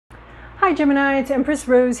Hi Gemini, it's Empress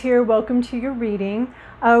Rose here. Welcome to your reading.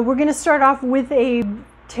 We're going to start off with a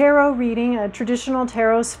tarot reading, a traditional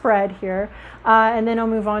tarot spread here, and then I'll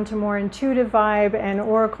move on to more intuitive vibe and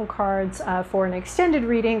oracle cards for an extended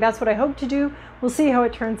reading. That's what I hope to do. We'll see how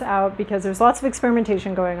it turns out because there's lots of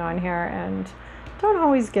experimentation going on here and doesn't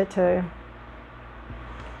always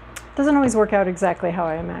work out exactly how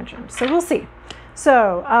I imagined. So we'll see.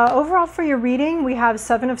 So overall for your reading, we have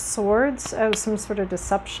Seven of Swords. Oh, some sort of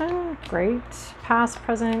deception. Great. Past,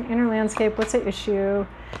 present, inner landscape. What's the issue?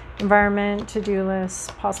 Environment, to-do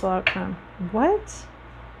list, possible outcome. What?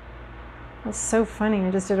 That's so funny.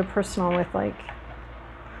 I just did a personal with like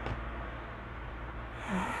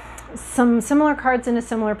some similar cards in a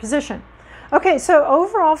similar position. Okay, so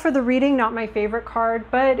overall for the reading, not my favorite card,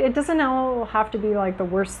 but it doesn't all have to be like the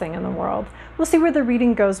worst thing in the world. We'll see where the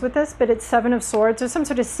reading goes with this, but it's Seven of Swords. There's some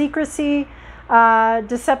sort of secrecy,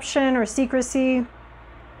 deception or secrecy.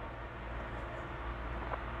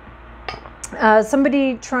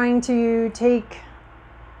 Somebody trying to take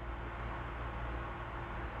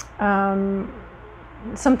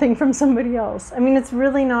something from somebody else. I mean, it's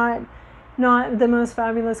really not the most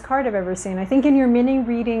fabulous card I've ever seen. I think in your mini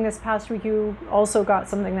reading this past week, you also got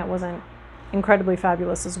something that wasn't incredibly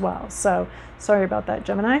fabulous as well. So sorry about that,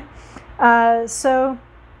 Gemini. So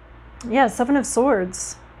yeah, Seven of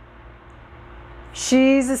Swords.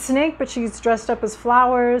 She's a snake, but she's dressed up as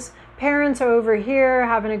flowers. Parents are over here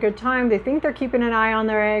having a good time. They think they're keeping an eye on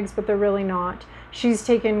their eggs, but they're really not. She's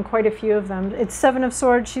taken quite a few of them. It's Seven of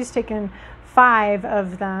Swords. She's taken 5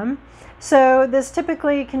 of them. So this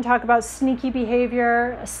typically can talk about sneaky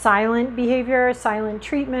behavior, silent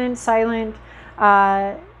treatment, silent,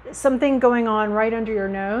 something going on right under your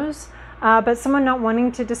nose, but someone not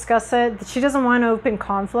wanting to discuss it. She doesn't want open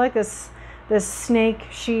conflict. This snake,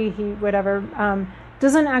 she, he, whatever,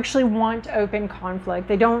 doesn't actually want open conflict.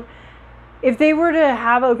 They don't. If they were to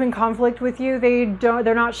have open conflict with you,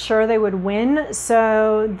 they're not sure they would win.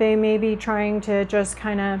 So they may be trying to just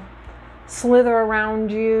kind of slither around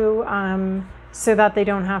you so that they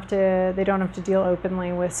don't have to deal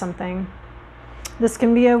openly with something. This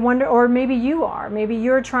can be a wonder, or maybe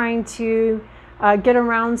you're trying to get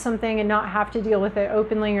around something and not have to deal with it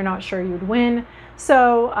openly. You're not sure you'd win.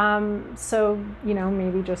 So you know,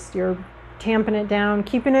 maybe just you're tamping it down,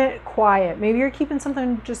 keeping it quiet. Maybe you're keeping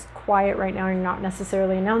something just quiet right now. You're not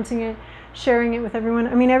necessarily announcing it, sharing it with everyone.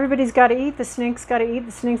 I mean, everybody's got to eat. The snake's got to eat.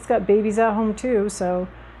 The snake's got babies at home too. So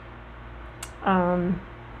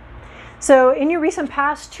in your recent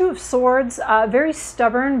past, Two of Swords, very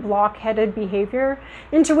stubborn, block-headed behavior.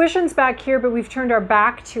 Intuition's back here, but we've turned our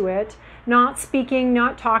back to it. Not speaking,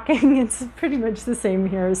 not talking. It's pretty much the same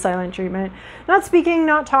here as silent treatment. Not speaking,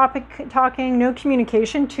 not talking, no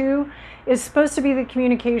communication. 2 is supposed to be the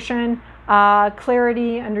communication,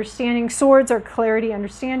 clarity, understanding. Swords are clarity,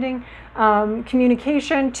 understanding.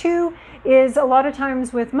 Communication. 2 is a lot of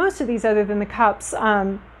times with most of these other than the cups,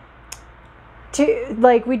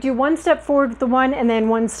 like we do one step forward with the 1 and then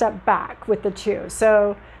 1 step back with the 2.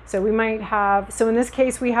 So we might have, so in this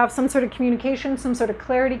case, we have some sort of communication, some sort of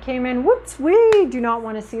clarity came in. Whoops, we do not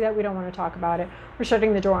want to see that. We don't want to talk about it. We're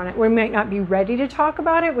shutting the door on it. We might not be ready to talk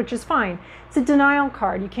about it, which is fine. It's a denial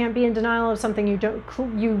card. You can't be in denial of something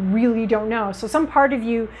you really don't know. So some part of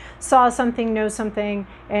you saw something, knows something,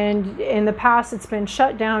 and in the past it's been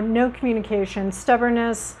shut down, no communication,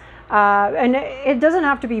 stubbornness, and it doesn't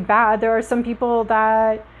have to be bad. There are some people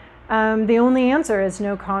that the only answer is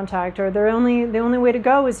no contact, or the only way to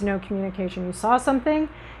go is no communication. You saw something,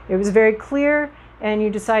 it was very clear, and you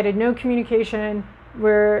decided no communication,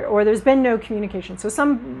 or there's been no communication. So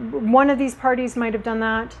one of these parties might have done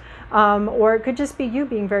that, or it could just be you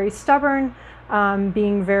being very stubborn,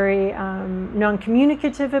 being very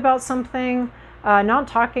non-communicative about something, not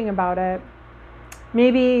talking about it.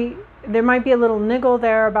 Maybe there might be a little niggle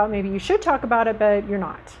there about maybe you should talk about it, but you're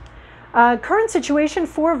not. Current situation,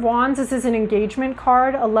 4 of Wands. This is an engagement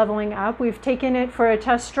card, a leveling up. We've taken it for a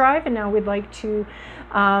test drive, and now we'd like to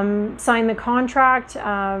sign the contract,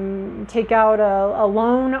 take out a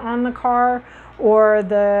loan on the car, or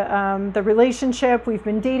the relationship. We've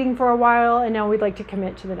been dating for a while, and now we'd like to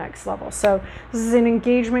commit to the next level. So this is an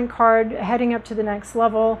engagement card heading up to the next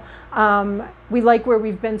level. We like where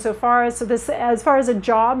we've been so far. So this, as far as a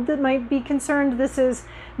job that might be concerned, this is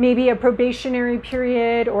maybe a probationary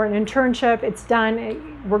period or an internship. It's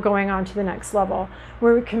done. We're going on to the next level.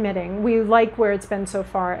 We're committing. We like where it's been so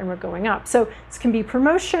far, and we're going up. So this can be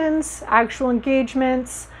promotions, actual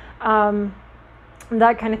engagements, that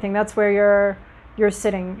kind of thing. That's where you're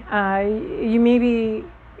sitting. You maybe,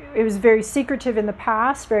 it was very secretive in the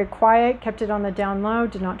past, very quiet, kept it on the down low,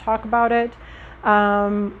 did not talk about it.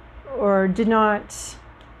 did not,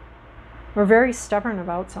 or very stubborn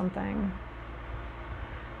about something.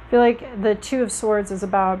 I feel like the Two of Swords is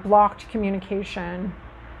about blocked communication.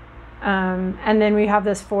 And then we have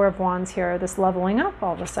this Four of Wands here, this leveling up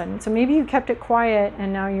all of a sudden. So maybe you kept it quiet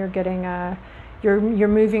and now you're getting you're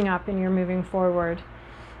moving up and you're moving forward.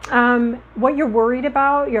 What you're worried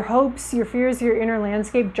about, your hopes, your fears, your inner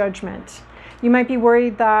landscape, judgment. You might be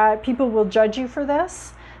worried that people will judge you for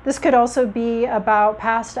this. This could also be about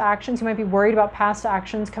past actions. You might be worried about past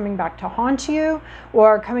actions coming back to haunt you,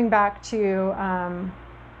 or coming back to,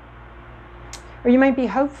 or you might be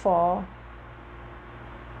hopeful.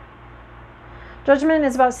 Judgment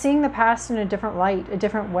is about seeing the past in a different light, a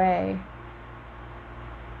different way.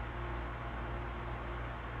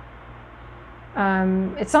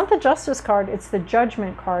 It's not the Justice card, it's the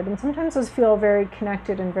Judgment card. And sometimes those feel very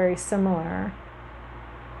connected and very similar.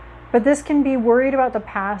 But this can be worried about the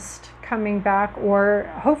past coming back,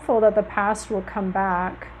 or hopeful that the past will come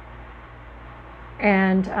back.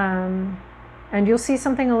 And you'll see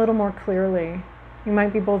something a little more clearly. You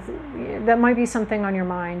might be both, that might be something on your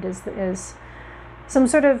mind, is some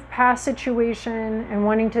sort of past situation and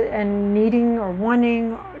wanting to, and needing or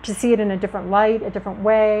wanting to see it in a different light, a different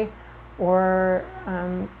way. Or,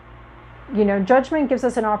 you know, judgment gives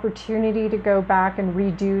us an opportunity to go back and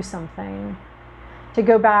redo something. To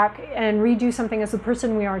go back and redo something as the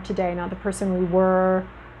person we are today, not the person we were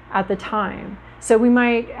at the time. So we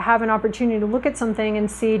might have an opportunity to look at something and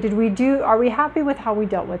see, are we happy with how we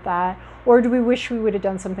dealt with that? Or do we wish we would have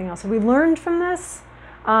done something else? Have we learned from this?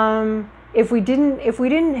 If we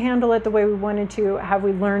didn't handle it the way we wanted to, have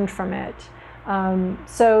we learned from it?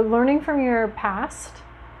 So learning from your past,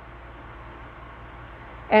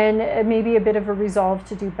 and maybe a bit of a resolve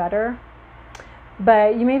to do better.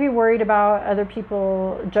 But you may be worried about other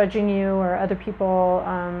people judging you, or other people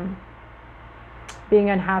being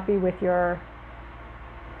unhappy with your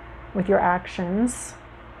actions.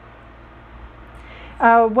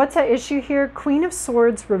 What's at issue here? Queen of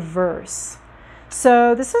Swords reverse.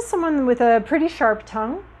 So this is someone with a pretty sharp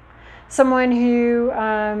tongue, someone who,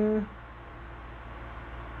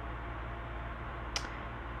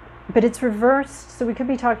 but it's reversed, so we could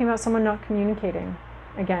be talking about someone not communicating,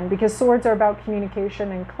 again, because swords are about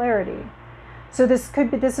communication and clarity. So this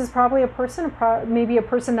is probably a person, maybe a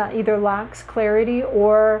person that either lacks clarity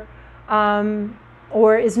or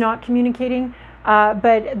is not communicating.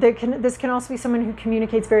 But this can also be someone who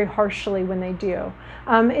communicates very harshly when they do.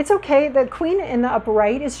 It's okay. The Queen in the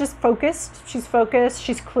upright is just focused. She's focused.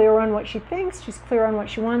 She's clear on what she thinks. She's clear on what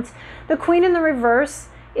she wants. The Queen in the reverse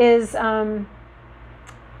is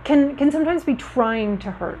can sometimes be trying to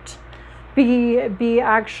hurt, be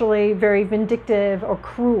actually very vindictive or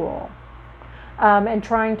cruel, and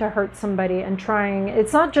trying to hurt somebody, and trying.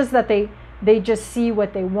 It's not just that they just see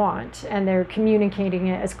what they want and they're communicating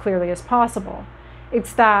it as clearly as possible.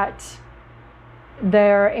 It's that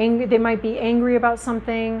they might be angry about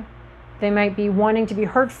something. They might be wanting to be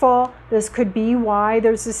hurtful. This could be why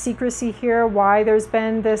there's this secrecy here, why there's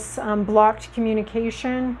been this blocked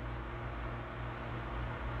communication.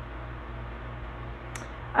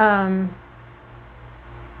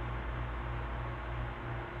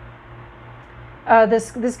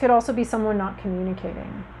 This could also be someone not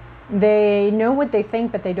communicating. They know what they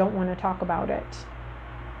think, but they don't want to talk about it.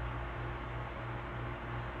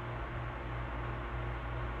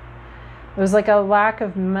 There's like a lack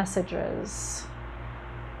of messages.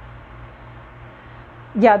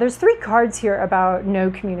 Yeah, there's 3 cards here about no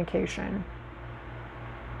communication.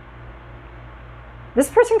 This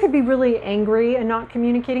person could be really angry and not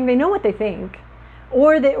communicating. They know what they think,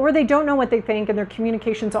 or they don't know what they think, and their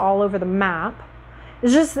communication's all over the map.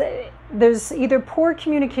 It's just, there's either poor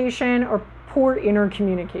communication or poor inner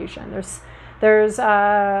communication. There's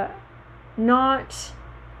not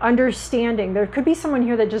understanding. There could be someone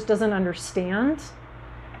here that just doesn't understand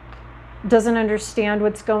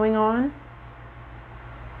what's going on.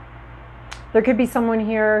 There could be someone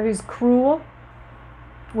here who's cruel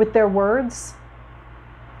with their words,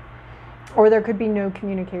 or there could be no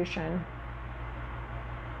communication.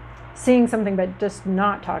 Seeing something but just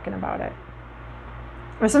not talking about it.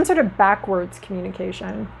 Or some sort of backwards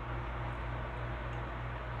communication.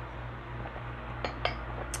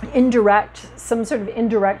 Some sort of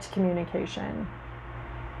indirect communication.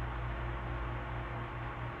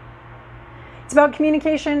 It's about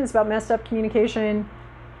communication, it's about messed up communication,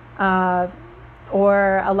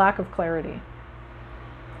 or a lack of clarity.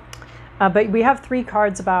 But we have 3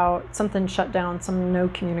 cards about something shut down, some no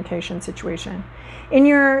communication situation. In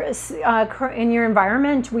your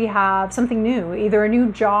environment, we have something new, either a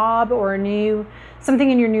new job or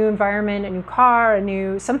something in your new environment, a new car, a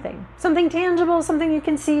new something tangible, something you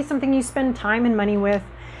can see, something you spend time and money with.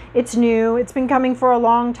 It's new. It's been coming for a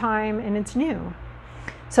long time, and it's new.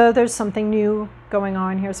 So there's something new going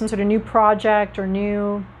on here, some sort of new project or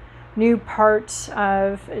new part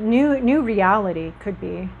of new reality. Could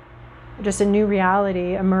be just a new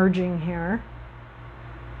reality emerging here.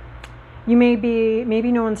 You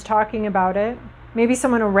maybe no one's talking about it. Maybe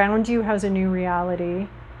someone around you has a new reality,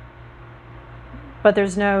 but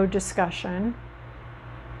there's no discussion.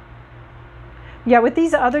 Yeah, with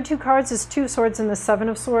these other 2 cards, there's 2 swords and the 7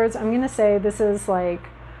 of swords. I'm going to say this is like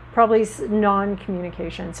probably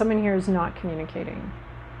non-communication. Someone here is not communicating.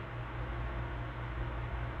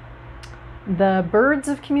 The birds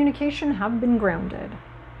of communication have been grounded.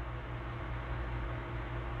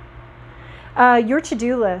 Your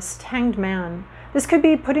to-do list, Hanged Man. This could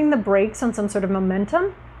be putting the brakes on some sort of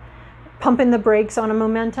momentum, pumping the brakes on a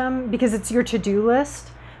momentum because it's your to-do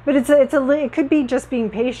list. But it could be just being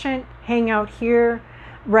patient, hang out here,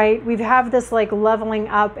 right? We have this like leveling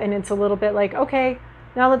up, and it's a little bit like, okay,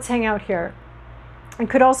 now let's hang out here. It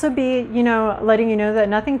could also be, letting you know that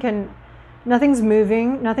nothing's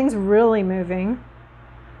moving, nothing's really moving,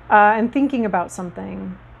 and thinking about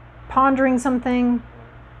something, pondering something,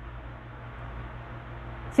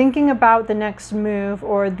 thinking about the next move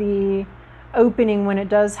or the opening when it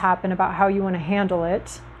does happen, about how you want to handle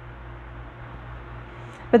it.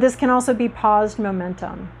 But this can also be paused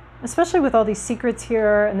momentum, especially with all these secrets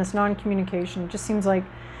here and this non-communication. It just seems like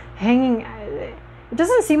hanging. It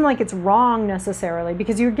doesn't seem like it's wrong necessarily,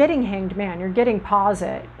 because you're getting Hanged Man. You're getting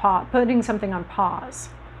putting something on pause.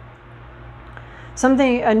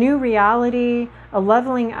 A new reality, a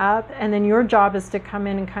leveling up, and then your job is to come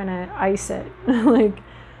in and kind of ice it. Like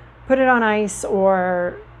put it on ice,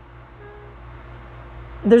 or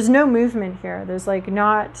there's no movement here. There's like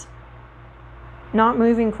not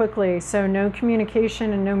moving quickly, so no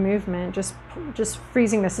communication and no movement, just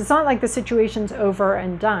freezing this. It's not like the situation's over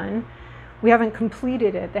and done. We haven't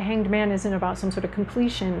completed it. The Hanged Man isn't about some sort of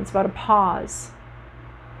completion. It's about a pause,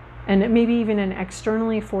 and it maybe even an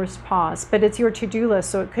externally forced pause. But it's your to-do list,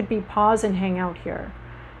 so it could be pause and hang out here.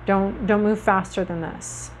 Don't move faster than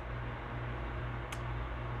this.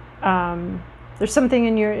 There's something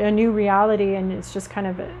in a new reality, and it's just kind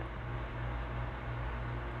of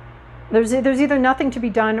there's either nothing to be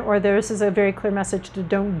done, or this is a very clear message to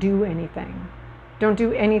don't do anything. Don't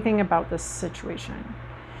do anything about this situation.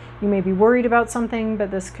 You may be worried about something,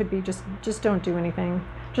 but this could be just don't do anything.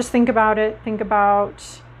 Just think about it. Think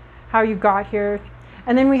about how you got here.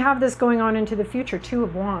 And then we have this going on into the future, 2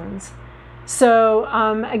 of Wands. So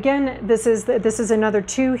again, this is another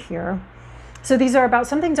 2 here. So these are about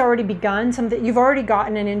something's already begun, something you've already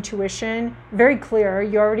gotten an intuition, very clear.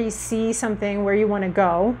 You already see something where you want to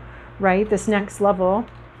go, right? This next level.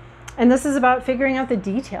 And this is about figuring out the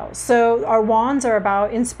details. So our wands are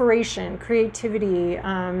about inspiration, creativity,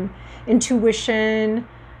 intuition,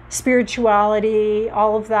 spirituality,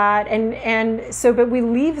 all of that. And so, but we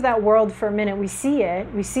leave that world for a minute. We see it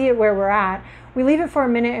where we're at. We leave it for a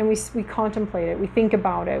minute and we contemplate it. We think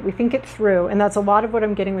about it. We think it through. And that's a lot of what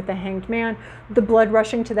I'm getting with the Hanged Man, the blood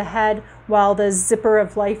rushing to the head while the zipper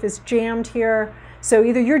of life is jammed here. So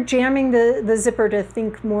either you're jamming the zipper to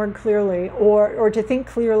think more clearly, or to think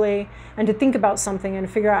clearly and to think about something and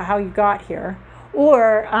figure out how you got here.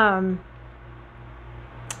 Or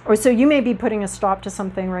so you may be putting a stop to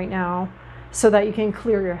something right now so that you can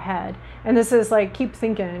clear your head. And this is like, keep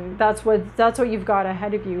thinking. That's what you've got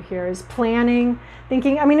ahead of you here, is planning,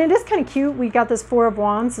 thinking. I mean, it is kind of cute. We've got this 4 of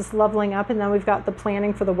Wands, this leveling up, and then we've got the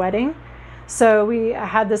planning for the wedding. So we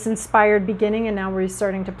had this inspired beginning, and now we're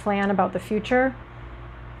starting to plan about the future.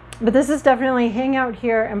 But this is definitely hang out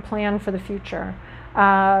here and plan for the future.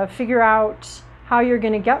 Figure out how you're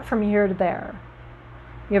going to get from here to there.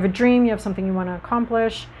 You have a dream, you have something you want to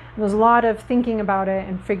accomplish. And there's a lot of thinking about it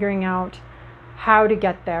and figuring out how to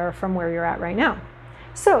get there from where you're at right now.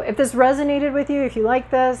 So if this resonated with you, if you like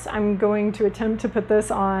this, I'm going to attempt to put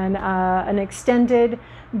this on an extended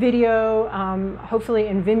video, hopefully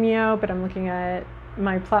in Vimeo, but I'm looking at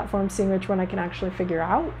my platform, seeing which one I can actually figure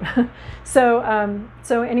out. So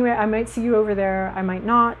anyway, I might see you over there, I might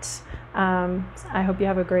not. I hope you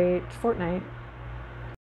have a great fortnight.